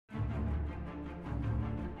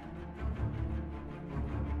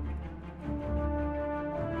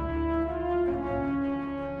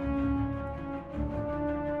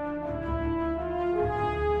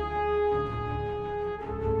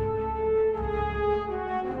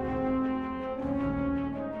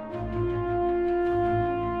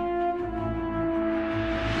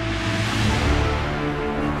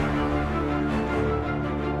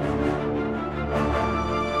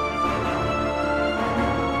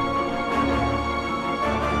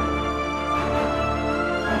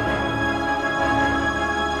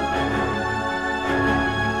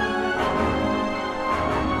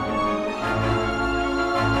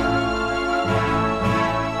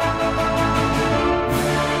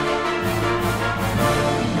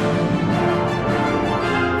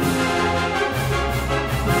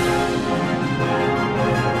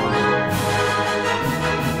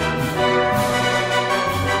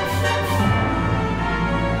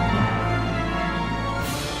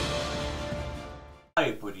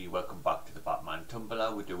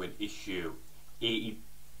Well, we're doing issue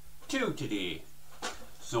 82 today.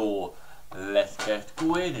 So let's get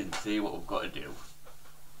going and see what we've got to do.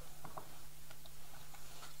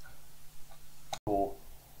 So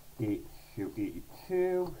issue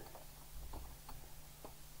 82.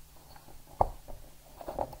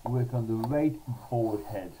 Work on the right forward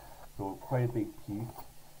head. So quite a big piece.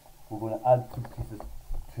 We're going to add some pieces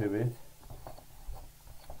to it.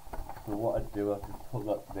 So what I do, I'll just put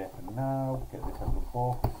that there for now, get this out of the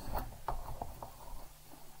box.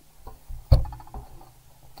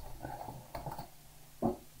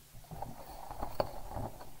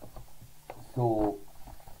 So,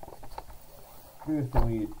 first thing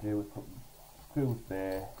we need to do is put screws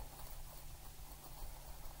there.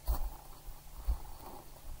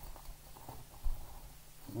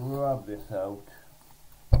 Grab this out.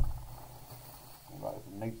 That is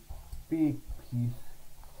a nice big piece.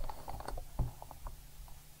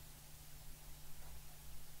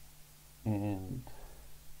 And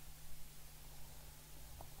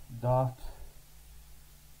that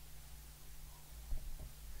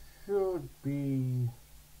should be,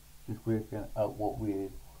 just working out what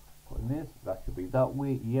we're putting this, that should be that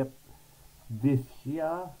way, yep. This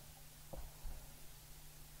here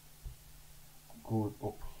goes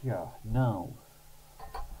up here. Now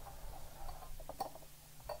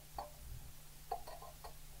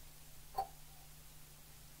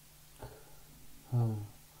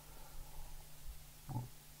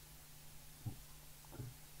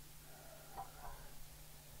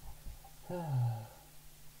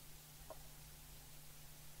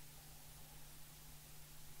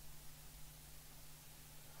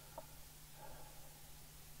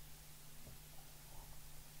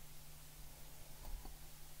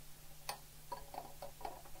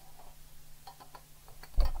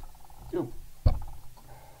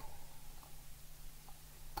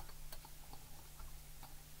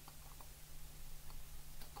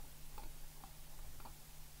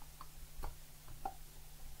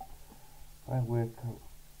I work out.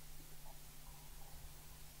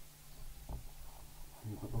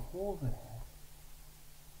 You've got the hole there.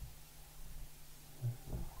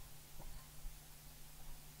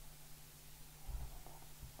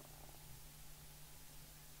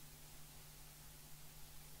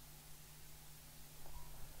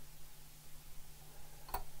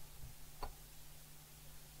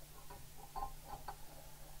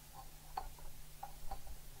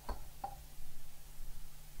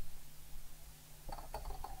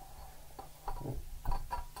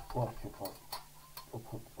 Watch it, I'll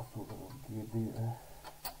put that on gear there.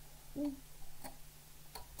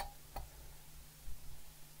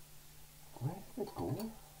 Where did it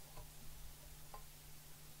go?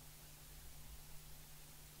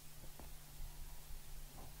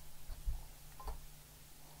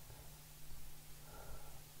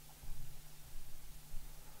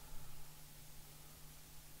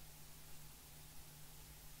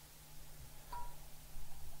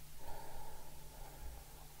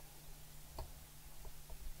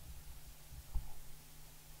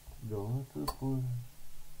 No, that's good.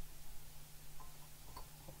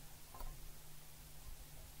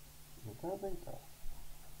 That makes sense.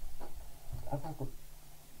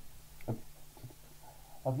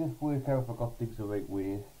 I've just worked out if I got things the right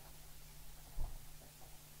way.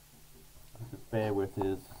 Just bear with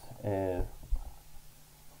us.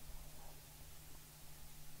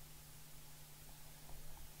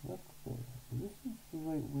 This is the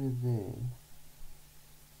right way there.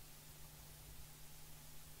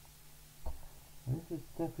 This is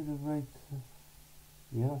definitely the right.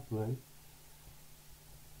 Yeah, that's right.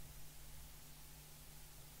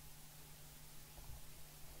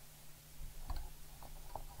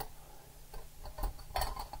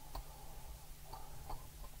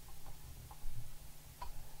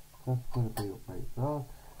 That's going to be up like that.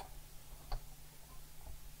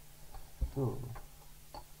 So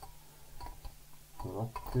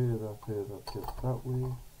that's there, that's there, that's just that way.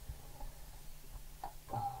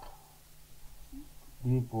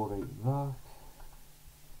 You go like that.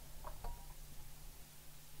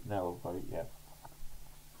 Now we've got it, yeah.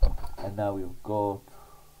 And now we've got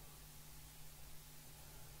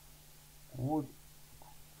 1,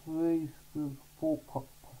 3 screws, 4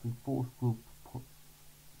 screws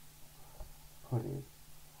put in.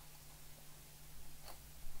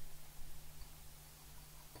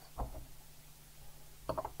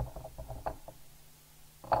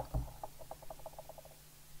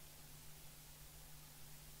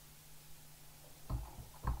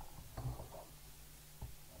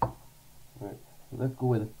 Right, so let's go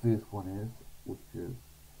where the first one is, which is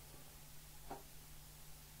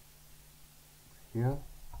here.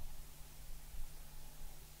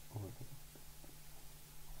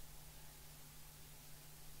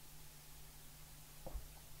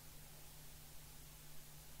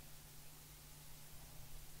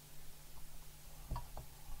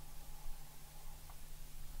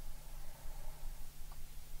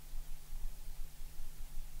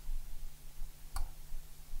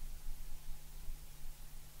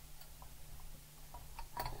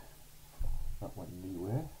 went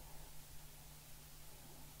anywhere.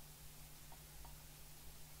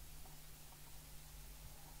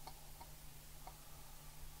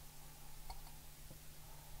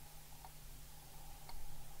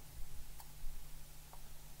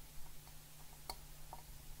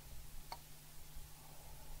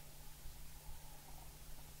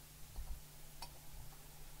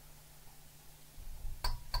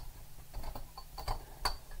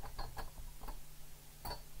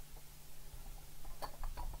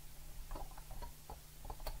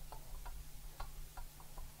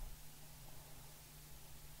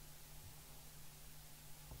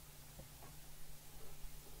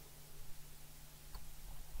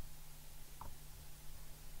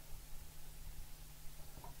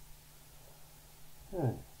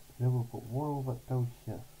 Okay, then we'll put one over down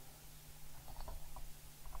here.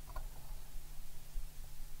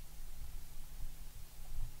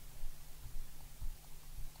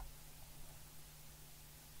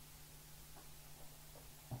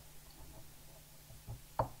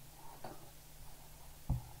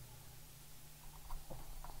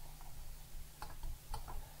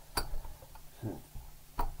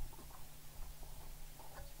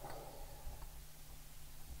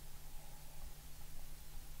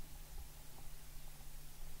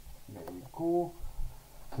 There we go.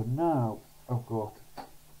 So now I've got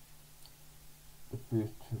the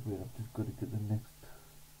first two where I've just got to get the next.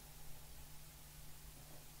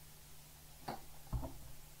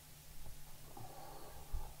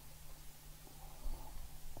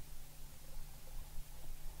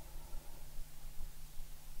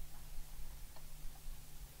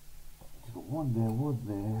 Just got one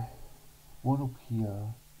there, one up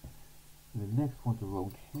here, and the next one's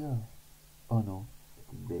around here. Oh no,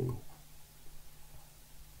 there.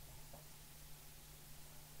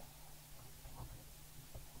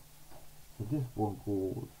 So this one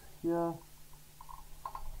goes here.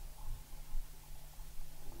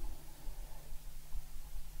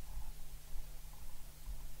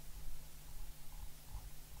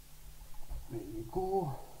 There you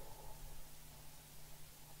go.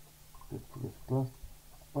 Let's put this glass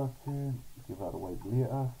back in, give that a wipe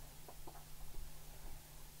later.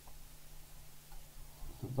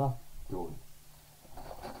 So that's done.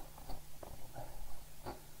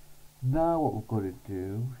 Now what we've got to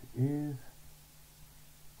do is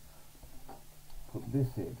put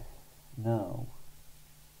this in. Now,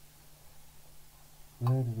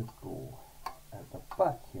 where does it go? At the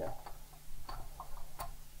back here.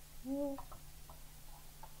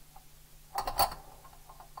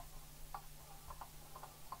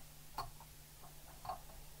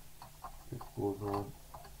 This goes on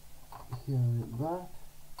here like that.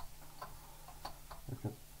 Like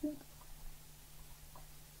a bit.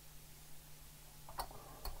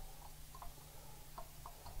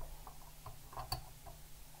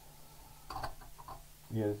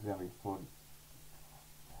 Yeah, this is gonna be fun.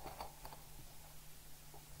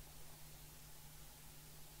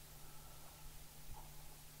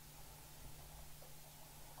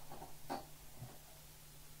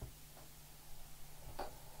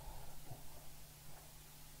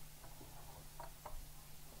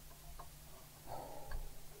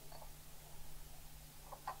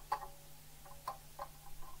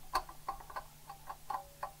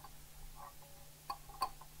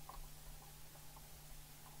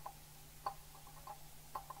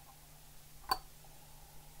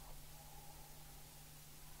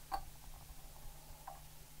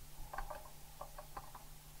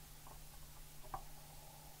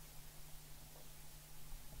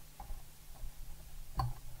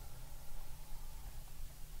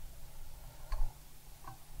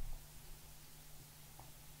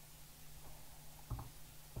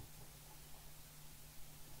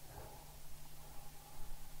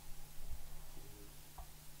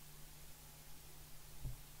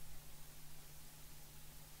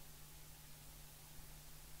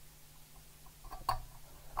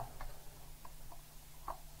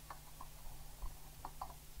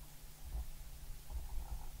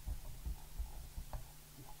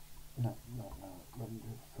 No, let me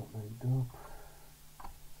just set that up.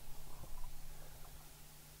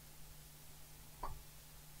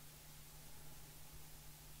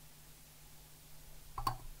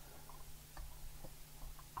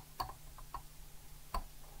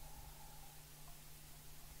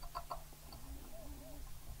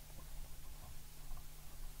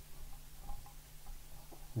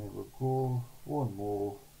 There we go, one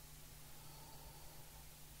more.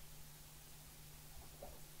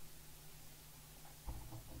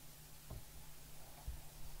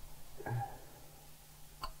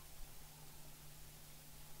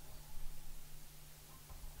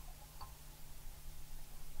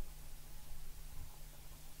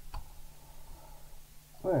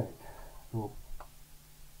 So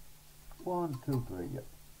 1, 2, 3, yeah.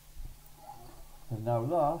 And now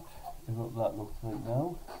that is what that looks like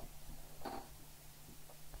now.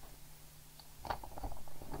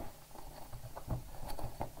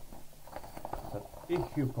 That's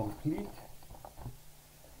issue complete.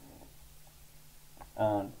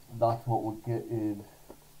 And that's what we'll get in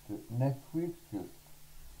next week. Just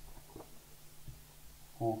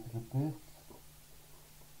focus a bit.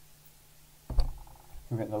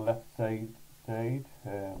 We're getting the left side,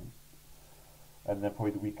 and then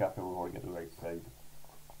probably the week after we'll already get the right side.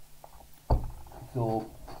 So,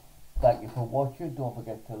 thank you for watching. Don't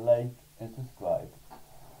forget to like and subscribe.